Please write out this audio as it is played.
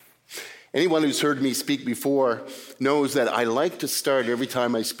Anyone who's heard me speak before knows that I like to start every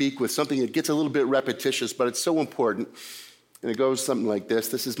time I speak with something that gets a little bit repetitious, but it's so important. And it goes something like this.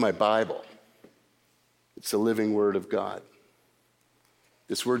 This is my Bible. It's the living word of God.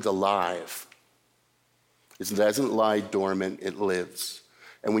 This word's alive. It doesn't lie dormant, it lives.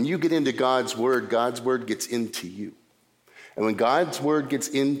 And when you get into God's word gets into you. And when God's word gets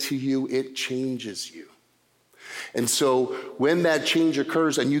into you, it changes you. And so when that change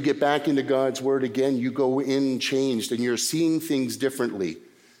occurs and you get back into God's word again, you go in changed and you're seeing things differently.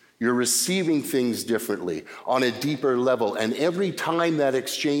 You're receiving things differently on a deeper level. And every time that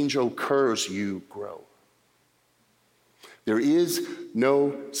exchange occurs, you grow. There is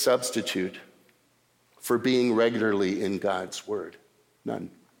no substitute for being regularly in God's word.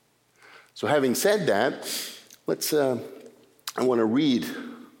 None. So having said that, I want to read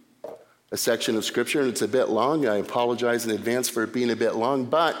a section of scripture, and it's a bit long. I apologize in advance for it being a bit long,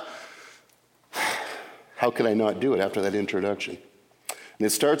 but how could I not do it after that introduction? And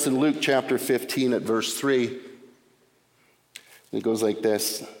it starts in Luke chapter 15 at verse 3. And it goes like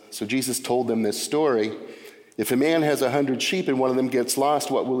this. So Jesus told them this story. If a man has 100 sheep and one of them gets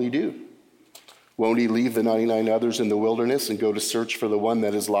lost, what will he do? Won't he leave the 99 others in the wilderness and go to search for the one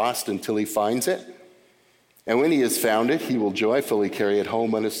that is lost until he finds it? And when he has found it, he will joyfully carry it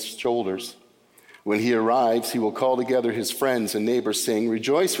home on his shoulders. When he arrives, he will call together his friends and neighbors, saying,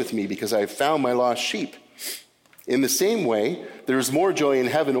 "Rejoice with me, because I have found my lost sheep." In the same way, there is more joy in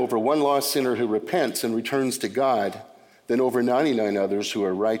heaven over one lost sinner who repents and returns to God than over 99 others who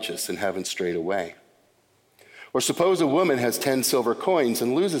are righteous and haven't strayed away. Or suppose a woman has 10 silver coins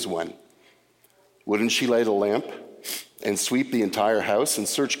and loses one. Wouldn't she light a lamp and sweep the entire house and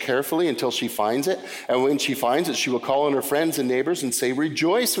search carefully until she finds it? And when she finds it, she will call on her friends and neighbors and say,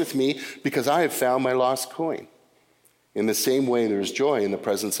 "Rejoice with me, because I have found my lost coin." In the same way, there is joy in the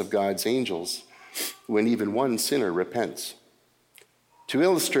presence of God's angels when even one sinner repents. To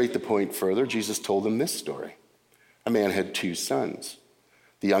illustrate the point further, Jesus told them this story. A man had 2 sons.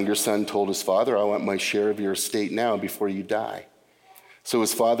 The younger son told his father, "I want my share of your estate now before you die." So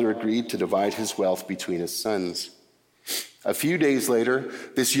his father agreed to divide his wealth between his sons. A few days later,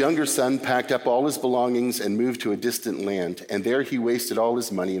 this younger son packed up all his belongings and moved to a distant land, and there he wasted all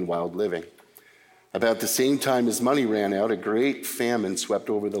his money in wild living. About the same time his money ran out, a great famine swept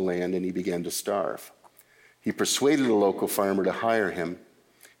over the land, and he began to starve. He persuaded a local farmer to hire him,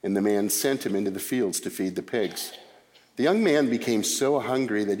 and the man sent him into the fields to feed the pigs. The young man became so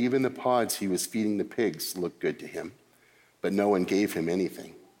hungry that even the pods he was feeding the pigs looked good to him, but no one gave him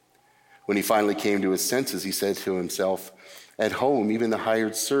anything. When he finally came to his senses, he said to himself, "At home, even the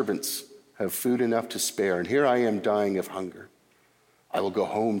hired servants have food enough to spare, and here I am dying of hunger. I will go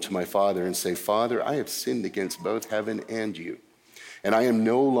home to my father and say, 'Father, I have sinned against both heaven and you, and I am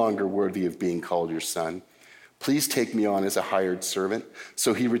no longer worthy of being called your son. Please take me on as a hired servant.'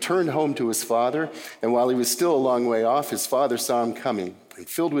 So he returned home to his father, and while he was still a long way off, his father saw him coming, and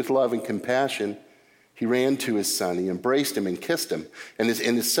filled with love and compassion, he ran to his son, he embraced him and kissed him. And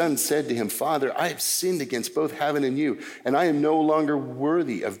his son said to him, 'Father, I have sinned against both heaven and you, and I am no longer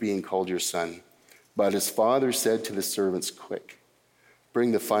worthy of being called your son.' But his father said to the servants, 'Quick,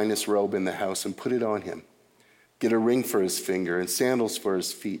 bring the finest robe in the house and put it on him. Get a ring for his finger and sandals for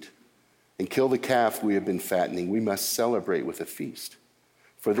his feet, and kill the calf we have been fattening. We must celebrate with a feast.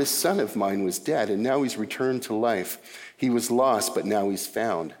 For this son of mine was dead, and now he's returned to life. He was lost, but now he's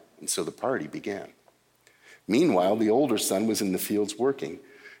found.' And so the party began. Meanwhile, the older son was in the fields working,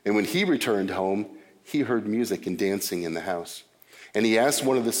 and when he returned home, he heard music and dancing in the house. And he asked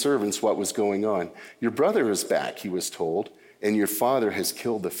one of the servants what was going on. 'Your brother is back,' he was told, 'and your father has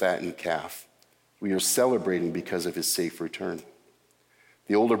killed the fattened calf. We are celebrating because of his safe return.'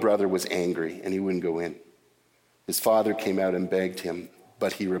 The older brother was angry, and he wouldn't go in. His father came out and begged him,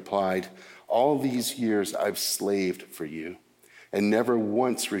 but he replied, 'All these years I've slaved for you, and never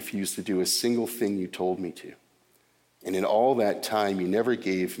once refused to do a single thing you told me to. And in all that time, you never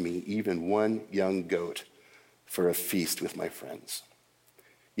gave me even one young goat for a feast with my friends.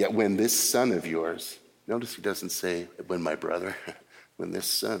 Yet when this son of yours,'" notice he doesn't say, "when my brother," "when this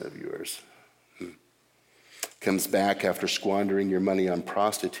son of yours comes back after squandering your money on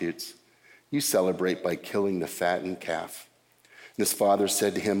prostitutes, you celebrate by killing the fattened calf." And his father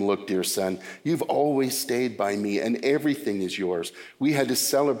said to him, "Look, dear son, you've always stayed by me, and everything is yours. We had to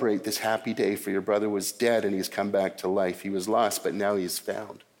celebrate this happy day, for your brother was dead, and he's come back to life. He was lost, but now he's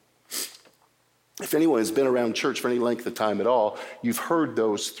found." If anyone has been around church for any length of time at all, you've heard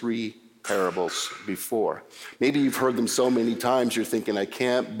those 3 parables before. Maybe you've heard them so many times, you're thinking, "I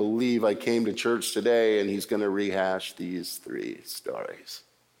can't believe I came to church today, and he's going to rehash these 3 stories."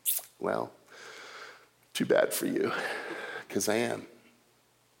 Well, too bad for you, because I am.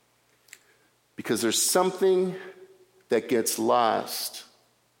 Because there's something that gets lost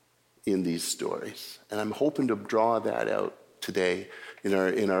in these stories. And I'm hoping to draw that out today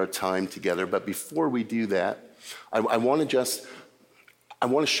in our time together. But before we do that, I want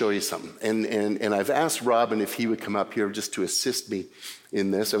to show you something. And I've asked Robin if he would come up here just to assist me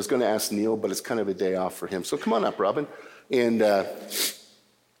in this. I was going to ask Neil, but it's kind of a day off for him. So come on up, Robin. And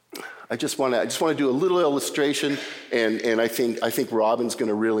I just want to do a little illustration, and I think Robin's going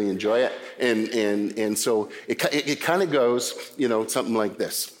to really enjoy it. And so it kind of goes, something like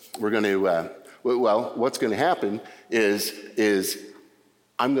this. We're going to what's going to happen is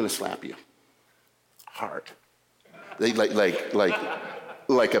I'm going to slap you hard,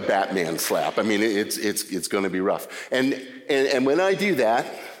 like a Batman slap. I mean, it's going to be rough. And when I do that,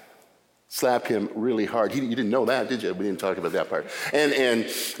 slap him really hard. You didn't know that, did you? We didn't talk about that part. And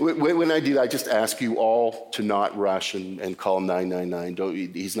when I do that, I just ask you all to not rush and call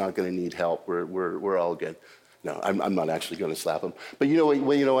 999. He's not going to need help. We're all good. No, I'm not actually going to slap him. But you know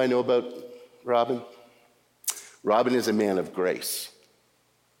what I know about Robin? Robin is a man of grace.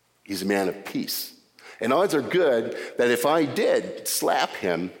 He's a man of peace. And odds are good that if I did slap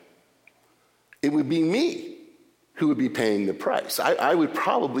him, it would be me who would be paying the price. I would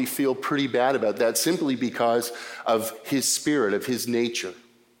probably feel pretty bad about that simply because of his spirit, of his nature.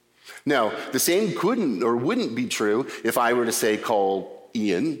 Now, the same couldn't or wouldn't be true if I were to say call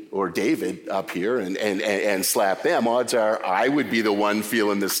Ian or David up here and slap them. Odds are I would be the one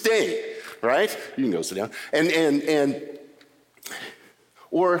feeling the sting, right? You can go sit down.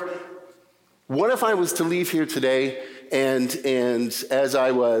 Or what if I was to leave here today and as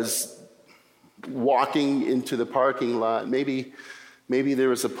I was walking into the parking lot, maybe there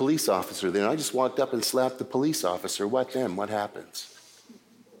was a police officer there, and I just walked up and slapped the police officer. What then? What happens?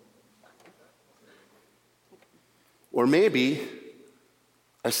 Or maybe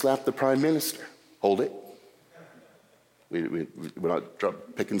I slapped the prime minister. Hold it. We're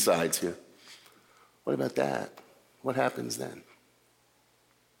not picking sides here. What about that? What happens then?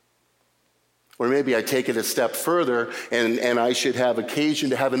 Or maybe I take it a step further and I should have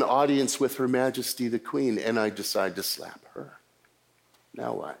occasion to have an audience with Her Majesty the Queen, and I decide to slap her.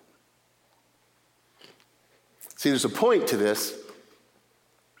 Now what? See, there's a point to this,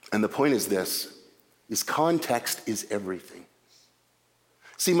 and the point is this, is context is everything.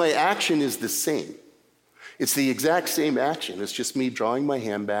 See, my action is the same. It's the exact same action. It's just me drawing my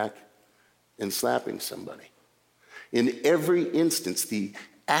hand back and slapping somebody. In every instance, the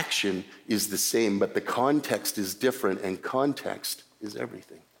action is the same, but the context is different, and context is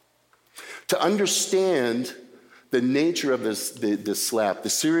everything. To understand the nature of the slap, the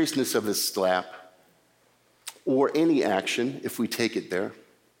seriousness of the slap, or any action, if we take it there,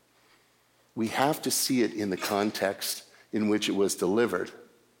 we have to see it in the context in which it was delivered.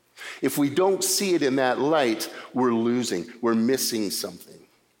 If we don't see it in that light, we're losing, we're missing something.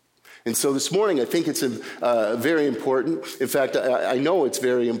 And so this morning, I think it's very important. In fact, I know it's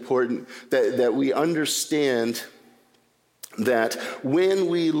very important that we understand that when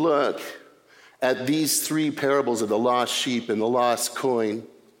we look at these three parables of the lost sheep and the lost coin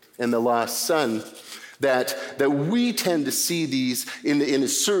and the lost son, that we tend to see these in a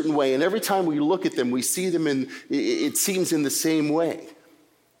certain way. And every time we look at them, we see them it seems in the same way.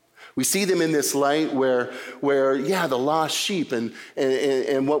 We see them in this light where the lost sheep, and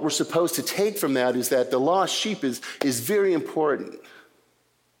what we're supposed to take from that is that the lost sheep is very important.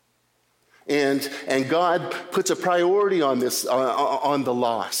 And God puts a priority on this, on the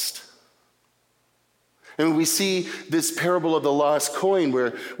lost. And we see this parable of the lost coin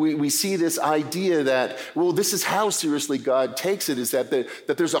where we see this idea that, well, this is how seriously God takes it, is that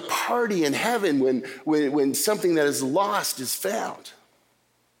there's a party in heaven when something that is lost is found.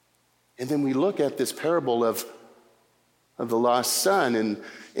 And then we look at this parable of the lost son, and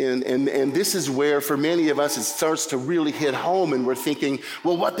this is where, for many of us, it starts to really hit home, and we're thinking,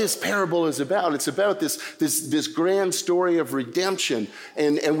 well, what this parable is about? It's about this grand story of redemption,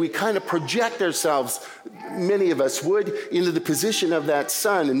 and we kind of project ourselves, many of us would, into the position of that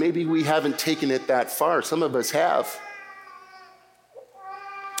son, and maybe we haven't taken it that far. Some of us have.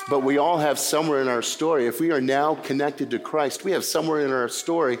 But we all have somewhere in our story, if we are now connected to Christ, we have somewhere in our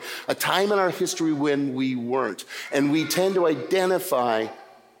story a time in our history when we weren't. And we tend to identify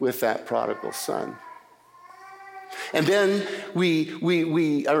with that prodigal son. And then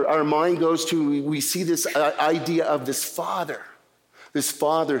our mind goes to, we see this idea of this father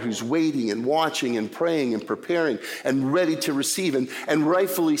who's waiting and watching and praying and preparing and ready to receive. And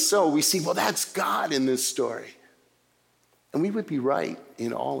rightfully so, we see, well, that's God in this story. And we would be right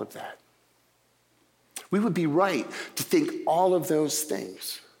in all of that. We would be right to think all of those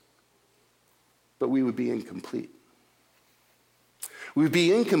things, but we would be incomplete. We would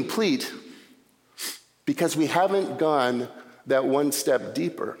be incomplete because we haven't gone that one step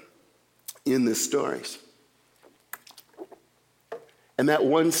deeper in the stories. And that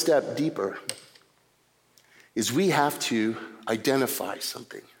one step deeper is we have to identify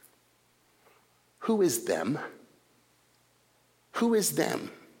something. Who is them? Who is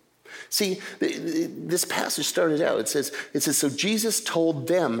them? See, this passage started out, it says, so Jesus told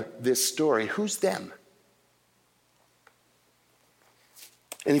them this story. Who's them?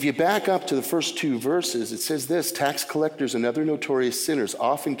 And if you back up to the first two verses, it says this: tax collectors and other notorious sinners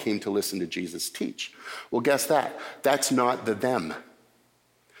often came to listen to Jesus teach. Well, guess that. That's not the them.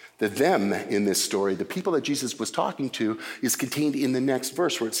 The them in this story, the people that Jesus was talking to, is contained in the next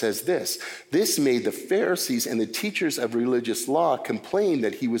verse where it says this: this made the Pharisees and the teachers of religious law complain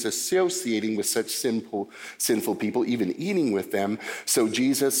that he was associating with such sinful people, even eating with them. So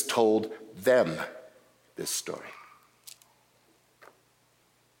Jesus told them this story.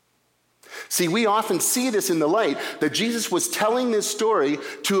 See, we often see this in the light that Jesus was telling this story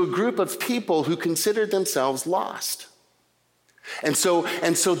to a group of people who considered themselves lost. And so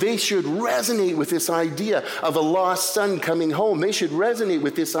they should resonate with this idea of a lost son coming home. They should resonate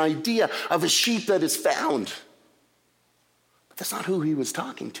with this idea of a sheep that is found. But that's not who he was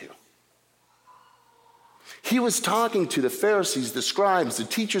talking to. He was talking to the Pharisees, the scribes, the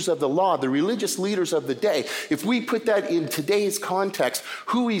teachers of the law, the religious leaders of the day. If we put that in today's context,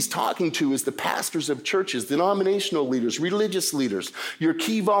 who he's talking to is the pastors of churches, denominational leaders, religious leaders, your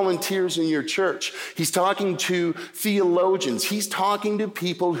key volunteers in your church. He's talking to theologians. He's talking to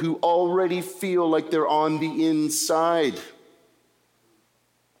people who already feel like they're on the inside.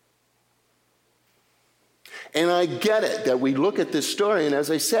 And I get it that we look at this story, and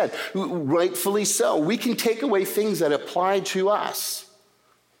as I said, rightfully so, we can take away things that apply to us.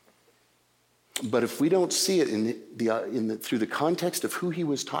 But if we don't see it through the context of who he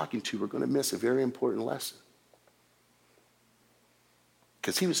was talking to, we're going to miss a very important lesson.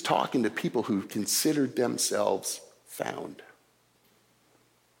 Because he was talking to people who considered themselves found.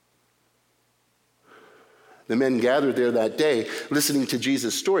 The men gathered there that day, listening to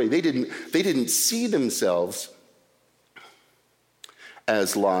Jesus' story. They didn't see themselves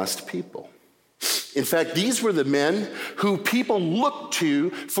as lost people. In fact, these were the men who people looked to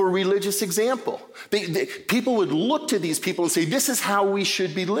for religious example. People would look to these people and say, this is how we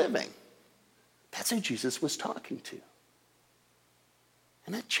should be living. That's who Jesus was talking to.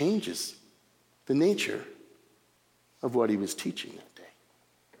 And that changes the nature of what he was teaching that day.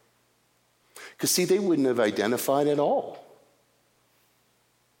 Because, see, they wouldn't have identified at all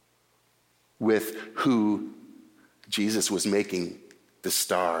with who Jesus was making the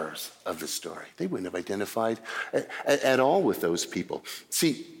stars of the story. They wouldn't have identified at all with those people.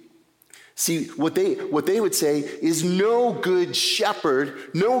 See, what they would say is no good shepherd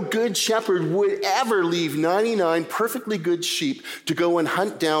would ever leave 99 perfectly good sheep to go and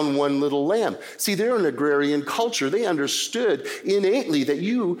hunt down one little lamb. See, they're an agrarian culture. They understood innately that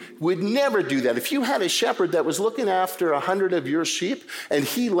you would never do that. If you had a shepherd that was looking after 100 of your sheep and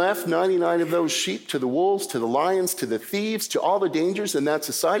he left 99 of those sheep to the wolves, to the lions, to the thieves, to all the dangers in that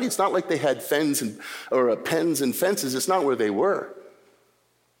society, it's not like they had pens and fences. It's not where they were.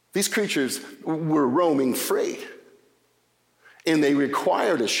 These creatures were roaming free, and they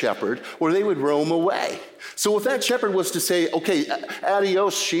required a shepherd or they would roam away. So if that shepherd was to say, okay,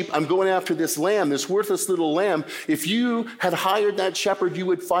 adios sheep, I'm going after this lamb, this worthless little lamb, if you had hired that shepherd, you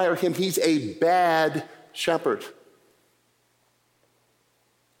would fire him. He's a bad shepherd.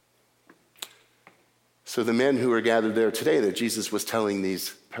 So the men who are gathered there today that Jesus was telling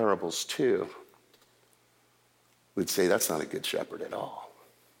these parables to would say, that's not a good shepherd at all.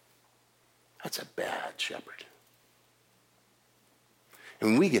 That's a bad shepherd.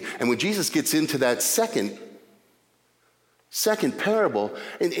 And when Jesus gets into that second parable,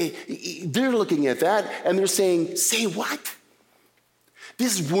 and they're looking at that and they're saying, say what?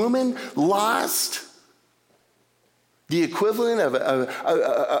 This woman lost the equivalent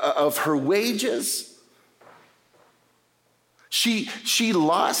of her wages? She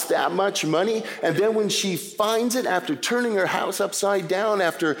lost that much money, and then when she finds it, after turning her house upside down,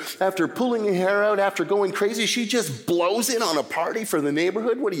 after pulling her hair out, after going crazy, she just blows it on a party for the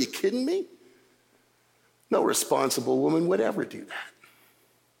neighborhood? What, are you kidding me? No responsible woman would ever do that.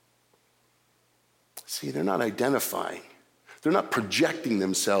 See, they're not identifying. They're not projecting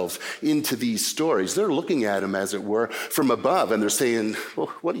themselves into these stories. They're looking at them, as it were, from above, and they're saying, well,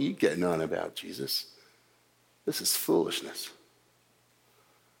 what are you getting on about, Jesus? This is foolishness.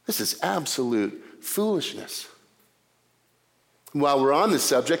 This is absolute foolishness. While we're on the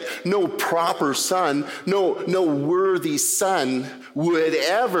subject, no proper son, no worthy son would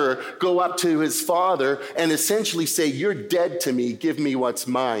ever go up to his father and essentially say, "You're dead to me, give me what's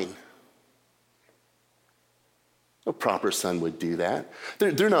mine." No proper son would do that.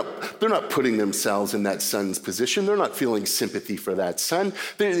 They're not putting themselves in that son's position. They're not feeling sympathy for that son.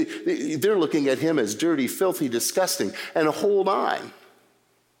 They're looking at him as dirty, filthy, disgusting. And hold on.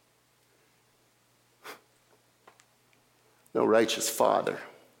 No righteous father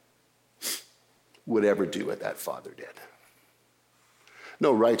would ever do what that father did.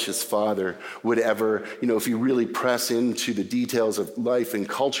 No righteous father would ever, if you really press into the details of life and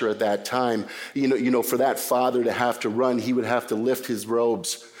culture at that time, for that father to have to run, he would have to lift his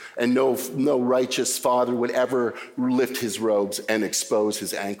robes. And no righteous father would ever lift his robes and expose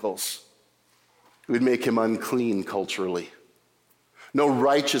his ankles. It would make him unclean culturally. No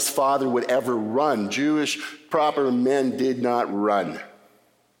righteous father would ever run. Jewish proper men did not run.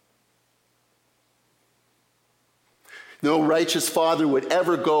 No righteous father would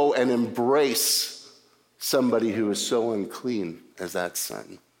ever go and embrace somebody who is so unclean as that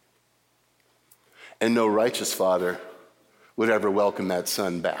son. And no righteous father would ever welcome that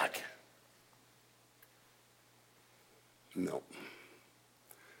son back. No.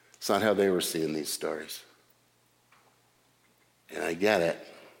 It's not how they were seeing these stories. And I get it.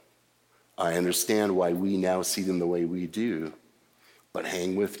 I understand why we now see them the way we do. But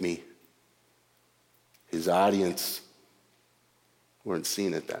hang with me. His audience weren't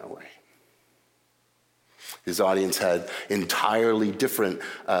seeing it that way. His audience had entirely different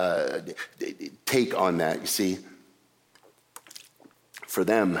take on that. You see, for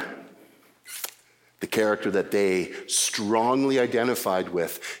them, the character that they strongly identified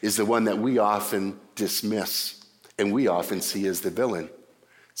with is the one that we often dismiss and we often see as the villain.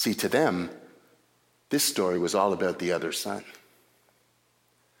 See, to them, this story was all about the other son.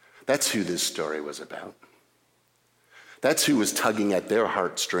 That's who this story was about. That's who was tugging at their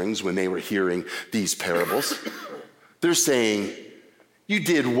heartstrings when they were hearing these parables. They're saying, "You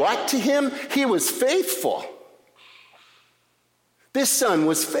did what to him? He was faithful. This son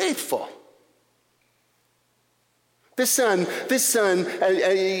was faithful. This son,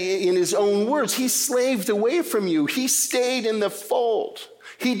 in his own words, he slaved away from you. He stayed in the fold.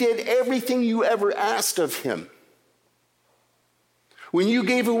 He did everything you ever asked of him. When you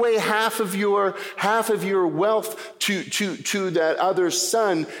gave away half of your wealth to that other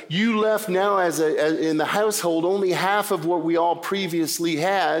son, you left now as in the household only half of what we all previously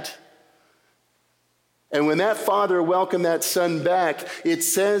had. And when that father welcomed that son back, it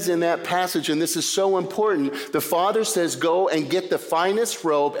says in that passage, and this is so important, the father says, "Go and get the finest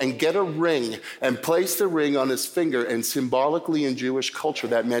robe and get a ring and place the ring on his finger." And symbolically in Jewish culture,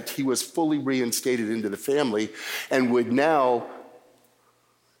 that meant he was fully reinstated into the family and would now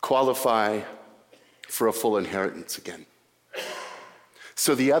qualify for a full inheritance again.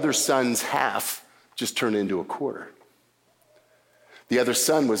 So the other son's half just turned into a quarter. The other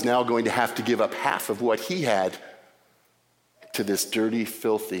son was now going to have to give up half of what he had to this dirty,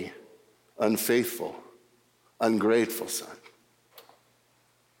 filthy, unfaithful, ungrateful son.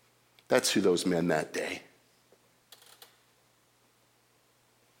 That's who those men that day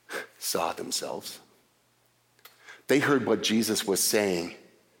saw themselves. They heard what Jesus was saying,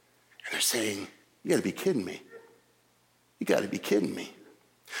 and they're saying, "You got to be kidding me. You got to be kidding me."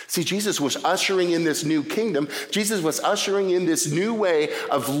 See, Jesus was ushering in this new kingdom. Jesus was ushering in this new way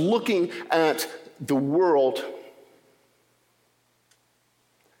of looking at the world,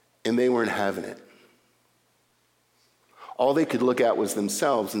 and they weren't having it. All they could look at was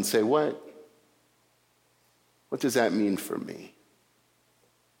themselves and say, what does that mean for me?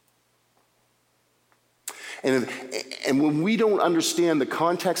 And when we don't understand the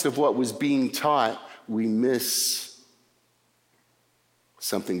context of what was being taught, we miss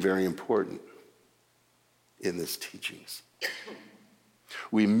something very important in this teachings.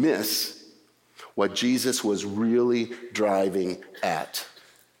 We miss what Jesus was really driving at.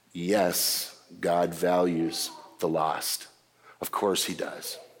 Yes, God values the lost. Of course he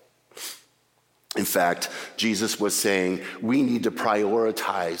does. In fact, Jesus was saying we need to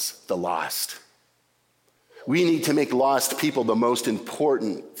prioritize the lost. We need to make lost people the most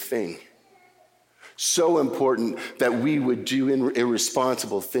important thing. So important that we would do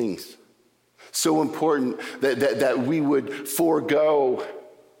irresponsible things. So important that we would forego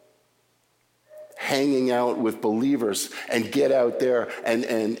hanging out with believers and get out there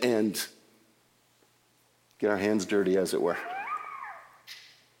and get our hands dirty, as it were.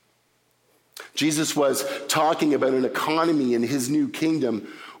 Jesus was talking about an economy in his new kingdom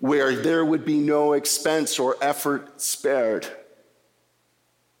where there would be no expense or effort spared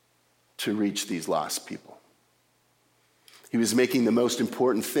to reach these lost people. He was making the most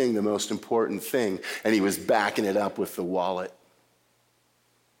important thing, and he was backing it up with the wallet.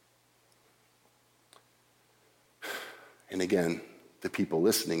 And again, the people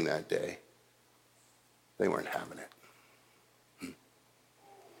listening that day, they weren't having it.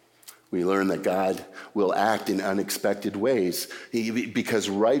 We learn that God will act in unexpected ways because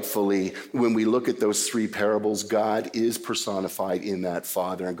rightfully, when we look at those three parables, God is personified in that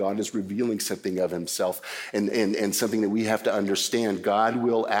Father, and God is revealing something of himself and something that we have to understand. God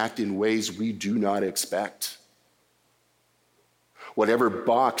will act in ways we do not expect. Whatever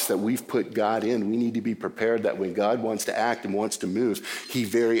box that we've put God in, we need to be prepared that when God wants to act and wants to move, he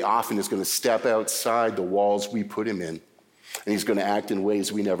very often is going to step outside the walls we put him in. And he's going to act in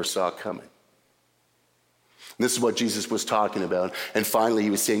ways we never saw coming. And this is what Jesus was talking about. And finally, he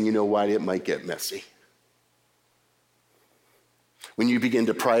was saying, you know what? It might get messy. When you begin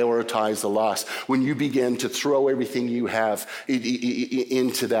to prioritize the lost, when you begin to throw everything you have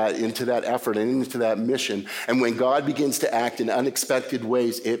into that effort and into that mission, and when God begins to act in unexpected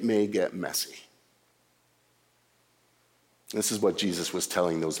ways, it may get messy. This is what Jesus was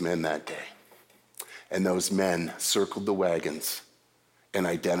telling those men that day. And those men circled the wagons and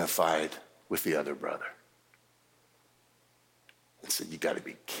identified with the other brother and said, you got to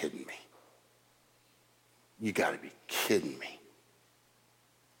be kidding me. You got to be kidding me.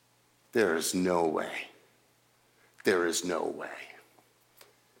 There is no way. There is no way.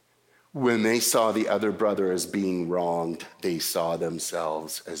 When they saw the other brother as being wronged, they saw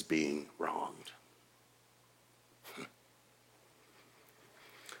themselves as being wronged.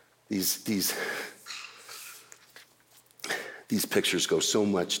 These pictures go so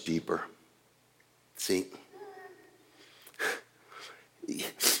much deeper. See,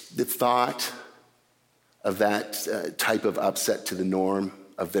 the thought of that type of upset to the norm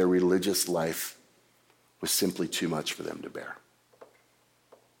of their religious life was simply too much for them to bear.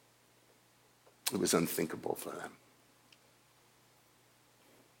 It was unthinkable for them.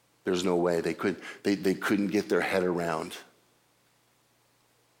 There's no way they couldn't get their head around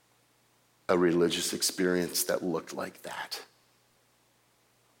a religious experience that looked like that.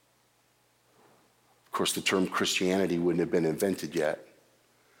 Of course, the term Christianity wouldn't have been invented yet.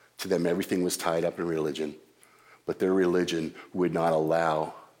 To them, everything was tied up in religion, but their religion would not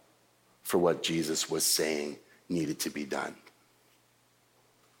allow for what Jesus was saying needed to be done.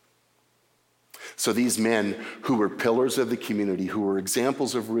 So these men who were pillars of the community, who were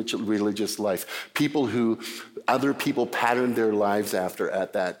examples of religious life, people who other people patterned their lives after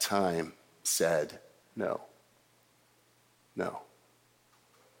at that time, said, no.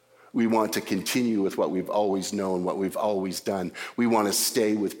 We want to continue with what we've always known, what we've always done. We want to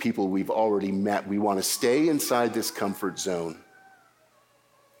stay with people we've already met. We want to stay inside this comfort zone.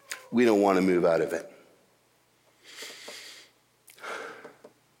 We don't want to move out of it.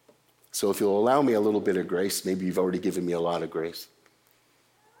 So if you'll allow me a little bit of grace, maybe you've already given me a lot of grace,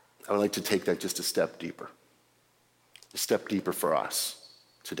 I would like to take that just a step deeper for us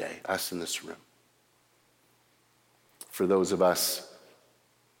today, us in this room. For those of us,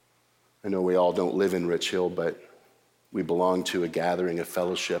 I know we all don't live in Rich Hill, but we belong to a gathering, a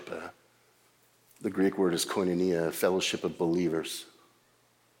fellowship. The Greek word is koinonia, a fellowship of believers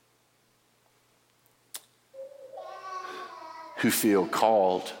who feel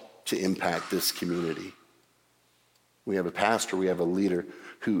called to impact this community. We have a pastor, we have a leader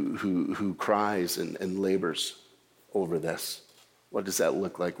who cries and labors over this. What does that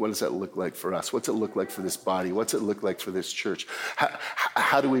look like? What does that look like for us? What's it look like for this body? What's it look like for this church?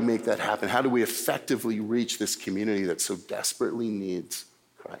 How do we make that happen? How do we effectively reach this community that so desperately needs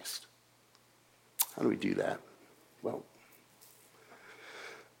Christ? How do we do that? Well,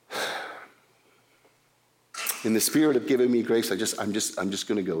 in the spirit of giving me grace, I'm just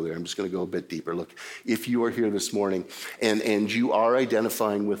going to go there. I'm just going to go a bit deeper. Look, if you are here this morning and you are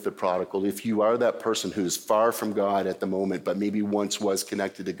identifying with the prodigal, if you are that person who's far from God at the moment, but maybe once was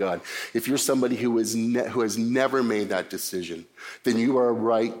connected to God, if you're somebody who has never made that decision, then you are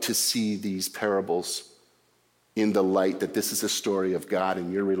right to see these parables in the light that this is a story of God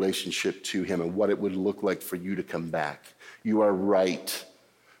and your relationship to him and what it would look like for you to come back. You are right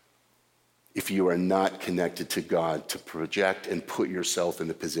if you are not connected to God to project and put yourself in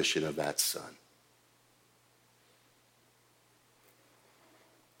the position of that son.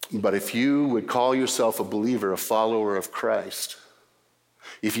 But if you would call yourself a believer, a follower of Christ,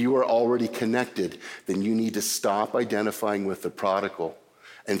 if you are already connected, then you need to stop identifying with the prodigal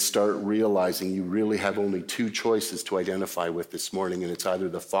and start realizing you really have only two choices to identify with this morning, and it's either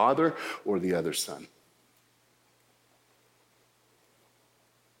the Father or the other Son.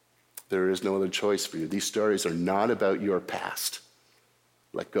 There is no other choice for you. These stories are not about your past.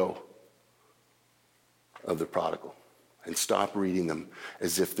 Let go of the prodigal and stop reading them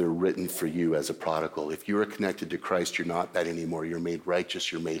as if they're written for you as a prodigal. If you are connected to Christ, you're not that anymore. You're made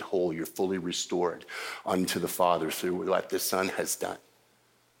righteous, you're made whole, you're fully restored unto the Father through what the Son has done.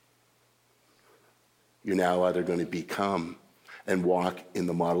 You're now either going to become and walk in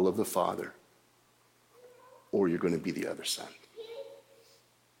the model of the Father, or you're going to be the other Son.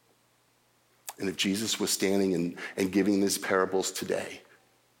 And if Jesus was standing and giving these parables today,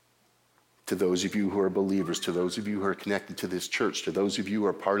 to those of you who are believers, to those of you who are connected to this church, to those of you who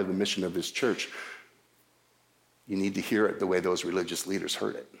are part of the mission of this church, you need to hear it the way those religious leaders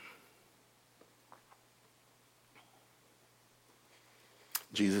heard it.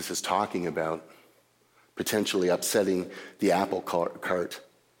 Jesus is talking about potentially upsetting the apple cart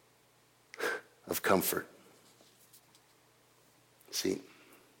of comfort. See,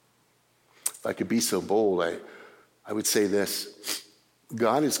 if I could be so bold, I would say this.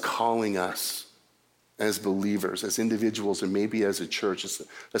 God is calling us as believers, as individuals, and maybe as a church.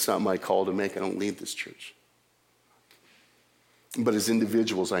 That's not my call to make. I don't lead this church. But as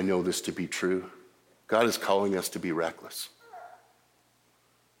individuals, I know this to be true. God is calling us to be reckless.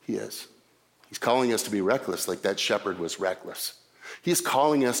 He is. He's calling us to be reckless like that shepherd was reckless. He's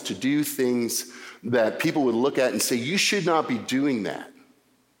calling us to do things that people would look at and say, you should not be doing that.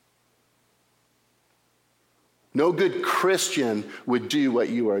 No good Christian would do what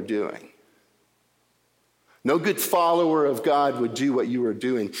you are doing. No good follower of God would do what you are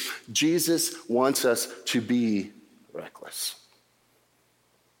doing. Jesus wants us to be reckless.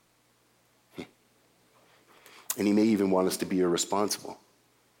 And he may even want us to be irresponsible.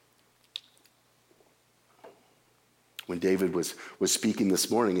 When David was speaking this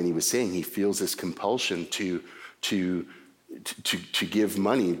morning, and he was saying he feels this compulsion to give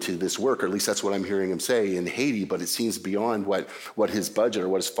money to this work, or at least that's what I'm hearing him say in Haiti, but it seems beyond what his budget or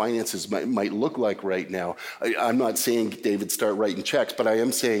what his finances might look like right now. I'm not saying David start writing checks, but I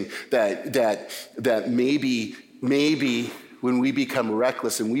am saying that maybe when we become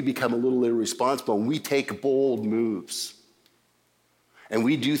reckless and we become a little irresponsible and we take bold moves and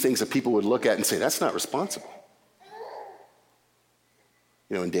we do things that people would look at and say, that's not responsible.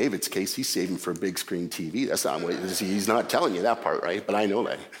 You know, in David's case, he's saving for a big screen TV. That's not what he's not telling you that part, right? But I know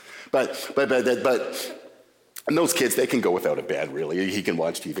that. But and those kids, they can go without a bed, really. He can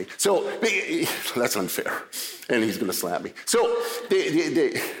watch TV. So that's unfair, and he's going to slap me. So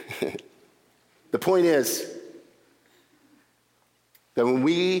the point is that when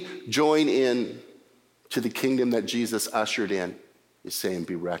we join in to the kingdom that Jesus ushered in, he's saying,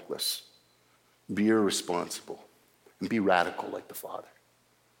 be reckless, be irresponsible, and be radical like the Father.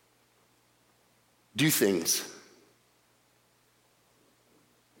 Do things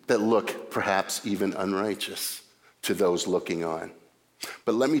that look perhaps even unrighteous to those looking on.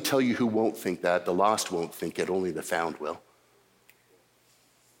 But let me tell you who won't think that. The lost won't think it, only the found will.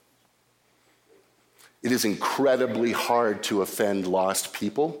 It is incredibly hard to offend lost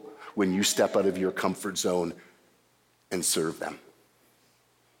people when you step out of your comfort zone and serve them.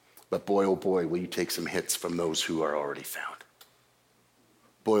 But boy, oh boy, will you take some hits from those who are already found.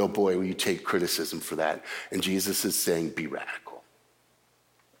 Boy, oh boy, will you take criticism for that. And Jesus is saying, be radical.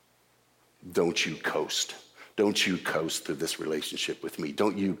 Don't you coast. Don't you coast through this relationship with me.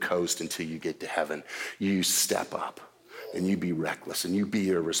 Don't you coast until you get to heaven. You step up and you be reckless and you be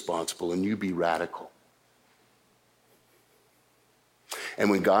irresponsible and you be radical.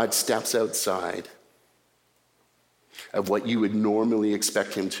 And when God steps outside of what you would normally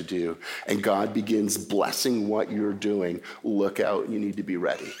expect him to do, and God begins blessing what you're doing, look out, you need to be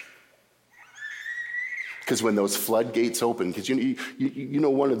ready. Because when those floodgates open, because you know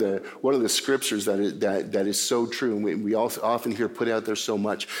one of the scriptures that is so true, and we also often hear put out there so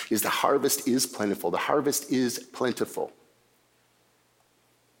much, is the harvest is plentiful. The harvest is plentiful.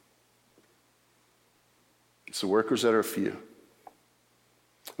 It's the workers that are few.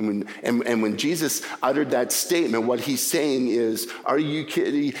 And when Jesus uttered that statement, what he's saying is, are you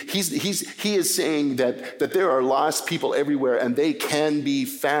kidding? He is saying that there are lost people everywhere, and they can be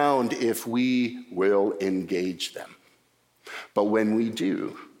found if we will engage them. But when we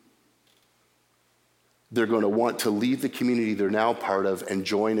do, they're going to want to leave the community they're now part of and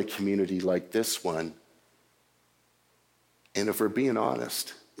join a community like this one. And if we're being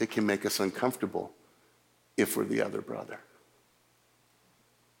honest, it can make us uncomfortable if we're the other brother.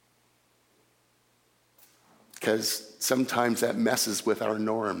 because sometimes that messes with our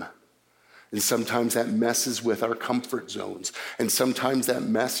norm. And sometimes that messes with our comfort zones. And sometimes that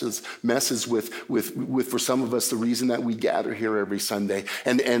messes with for some of us, the reason that we gather here every Sunday.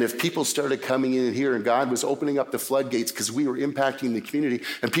 And if people started coming in here and God was opening up the floodgates because we were impacting the community,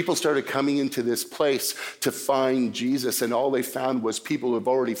 and people started coming into this place to find Jesus, and all they found was people who have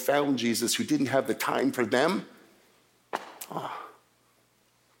already found Jesus who didn't have the time for them, what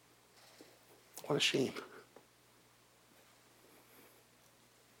a shame.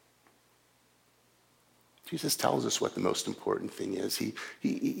 Jesus tells us what the most important thing is.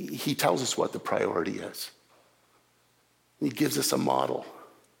 He tells us what the priority is. And he gives us a model.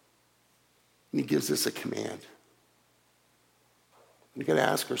 And he gives us a command. We've got to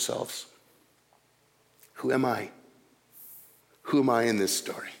ask ourselves, who am I? Who am I in this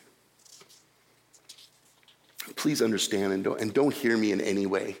story? Please understand and don't hear me in any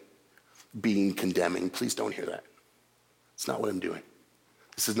way being condemning. Please don't hear that. It's not what I'm doing.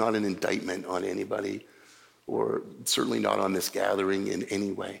 This is not an indictment on anybody, or certainly not on this gathering in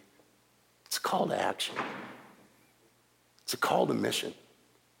any way. It's a call to action. It's a call to mission.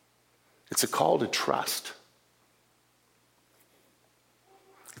 It's a call to trust.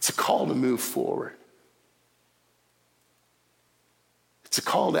 It's a call to move forward. It's a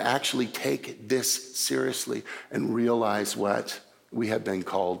call to actually take this seriously and realize what we have been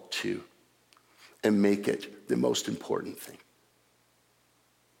called to and make it the most important thing.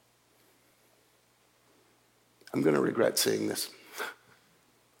 I'm going to regret saying this.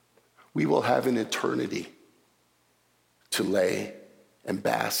 We will have an eternity to lay and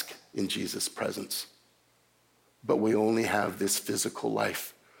bask in Jesus' presence. But we only have this physical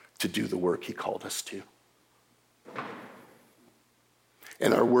life to do the work he called us to.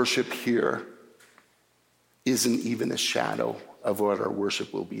 And our worship here isn't even a shadow of what our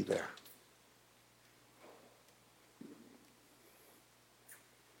worship will be there.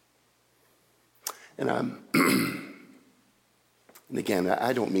 And again,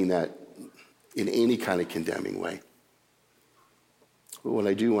 I don't mean that in any kind of condemning way. But what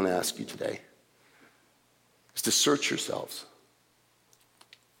I do want to ask you today is to search yourselves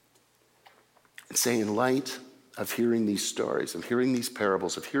and say, in light of hearing these stories, of hearing these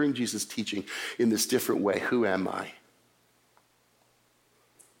parables, of hearing Jesus teaching in this different way, who am I?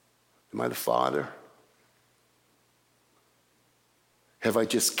 Am I the Father? Have I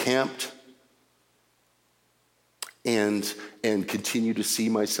just camped and continue to see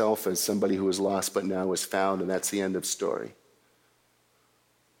myself as somebody who was lost but now is found, and that's the end of story?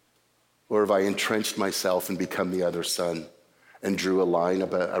 Or have I entrenched myself and become the other son and drew a line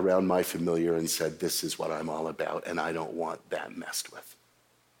around my familiar and said, this is what I'm all about, and I don't want that messed with?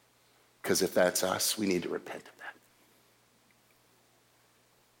 Because if that's us, we need to repent of that.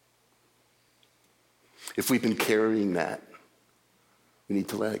 If we've been carrying that, we need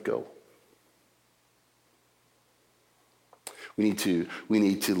to let it go. We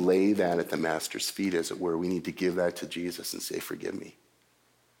need to lay that at the Master's feet, as it were. We need to give that to Jesus and say, forgive me.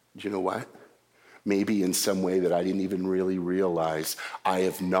 Do you know what? Maybe in some way that I didn't even really realize, I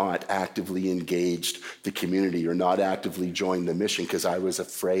have not actively engaged the community or not actively joined the mission because I was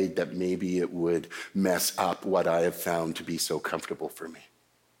afraid that maybe it would mess up what I have found to be so comfortable for me.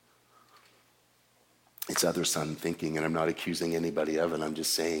 It's other son thinking, and I'm not accusing anybody of it. I'm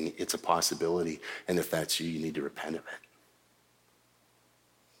just saying it's a possibility, and if that's you, you need to repent of it.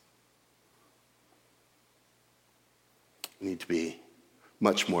 We need to be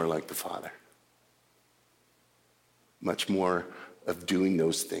much more like the Father. Much more of doing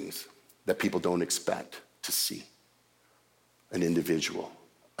those things that people don't expect to see an individual,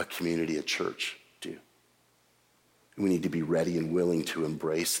 a community, a church do. We need to be ready and willing to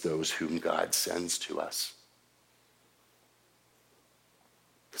embrace those whom God sends to us.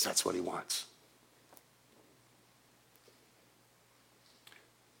 Because that's what he wants.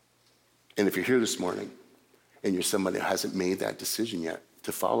 And if you're here this morning and you're somebody who hasn't made that decision yet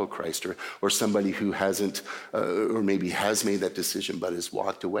to follow Christ, or somebody who hasn't, or maybe has made that decision but has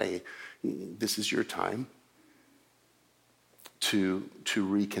walked away, this is your time to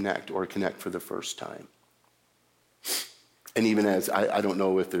reconnect or connect for the first time. And even as, I don't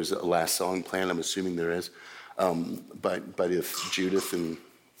know if there's a last song planned, I'm assuming there is, but if Judith and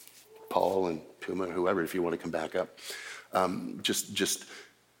Paul and Puma, whoever, if you want to come back up, just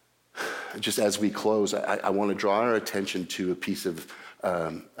as we close, I want to draw our attention to a piece of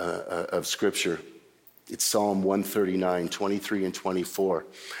scripture It's Psalm 139, 23 and 24.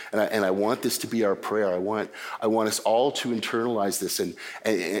 And I want this to be our prayer. I want us all to internalize this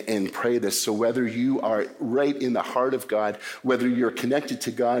and pray this. So whether you are right in the heart of God, whether you're connected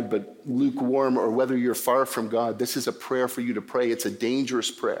to God but lukewarm, or whether you're far from God, this is a prayer for you to pray. It's a dangerous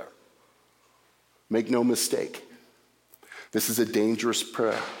prayer. Make no mistake. This is a dangerous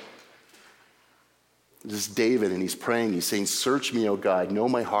prayer. This is David, and he's praying. He's saying, search me, O God, know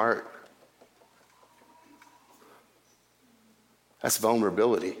my heart. That's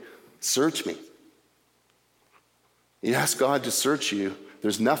vulnerability. Search me. You ask God to search you,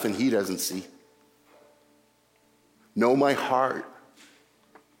 there's nothing he doesn't see. Know my heart.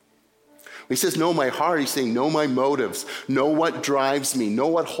 When he says know my heart, he's saying know my motives. Know what drives me. Know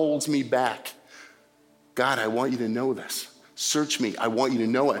what holds me back. God, I want you to know this. Search me. I want you to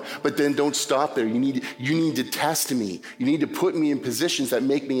know it. But then don't stop there. You need to test me. You need to put me in positions that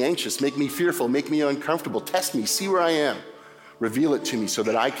make me anxious, make me fearful, make me uncomfortable. Test me. See where I am. Reveal it to me so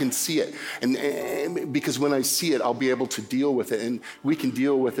that I can see it. And because when I see it, I'll be able to deal with it. And we can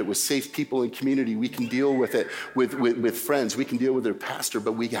deal with it with safe people in community. We can deal with it with friends. We can deal with their pastor,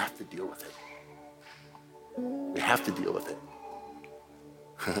 but we have to deal with it. We have to deal with it.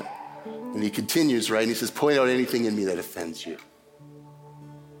 And he continues, right? And he says, point out anything in me that offends you.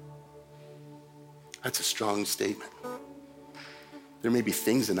 That's a strong statement. There may be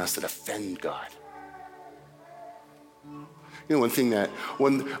things in us that offend God. You know,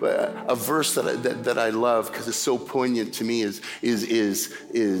 a verse that I love because it's so poignant to me is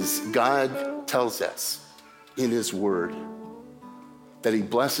God tells us in his word that he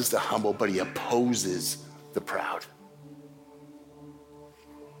blesses the humble, but he opposes the proud.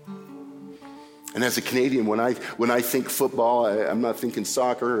 And as a Canadian, when I think football, I'm not thinking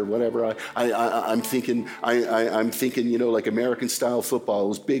soccer or whatever. I'm thinking, you know, like American style football.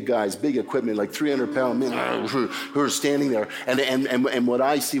 Those big guys, big equipment, like 300-pound men who are standing there. And what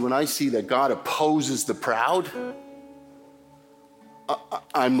I see when I see that God opposes the proud,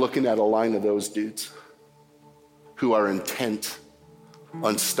 I'm looking at a line of those dudes who are intent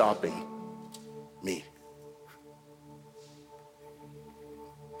on stopping me.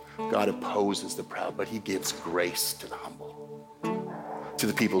 God opposes the proud, but he gives grace to the humble, to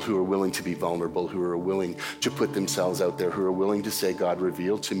the people who are willing to be vulnerable, who are willing to put themselves out there, who are willing to say, God,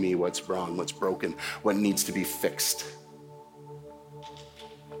 reveal to me what's wrong, what's broken, what needs to be fixed.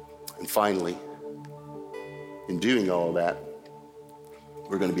 And finally, in doing all that,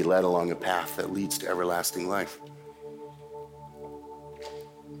 we're going to be led along a path that leads to everlasting life.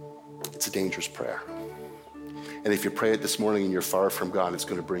 It's a dangerous prayer. And if you pray it this morning and you're far from God, it's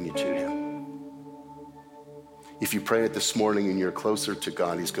going to bring you to him. If you pray it this morning and you're closer to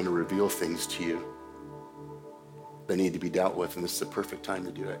God, he's going to reveal things to you that need to be dealt with, and this is the perfect time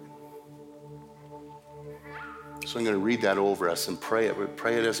to do it. So I'm going to read that over us and pray it. We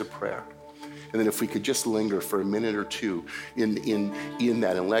pray it as a prayer. And then if we could just linger for a minute or two in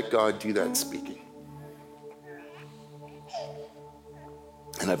that and let God do that speaking.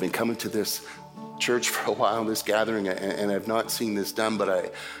 And I've been coming to this church for a while, this gathering, and I've not seen this done,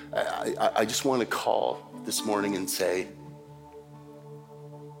 but I just want to call this morning and say,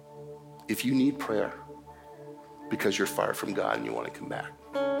 if you need prayer because you're far from God and you want to come back,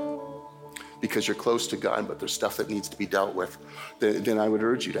 because you're close to God, but there's stuff that needs to be dealt with, then I would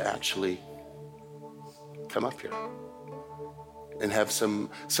urge you to actually come up here and have some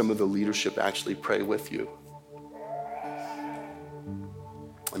of the leadership actually pray with you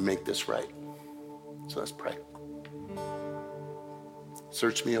and make this right. So let's pray.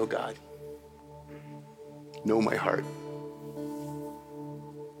 Search me, O God. Know my heart.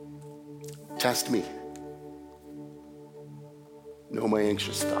 Test me. Know my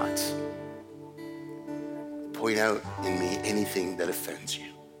anxious thoughts. Point out in me anything that offends you.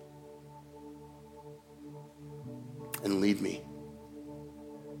 And lead me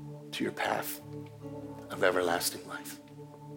to your path of everlasting life.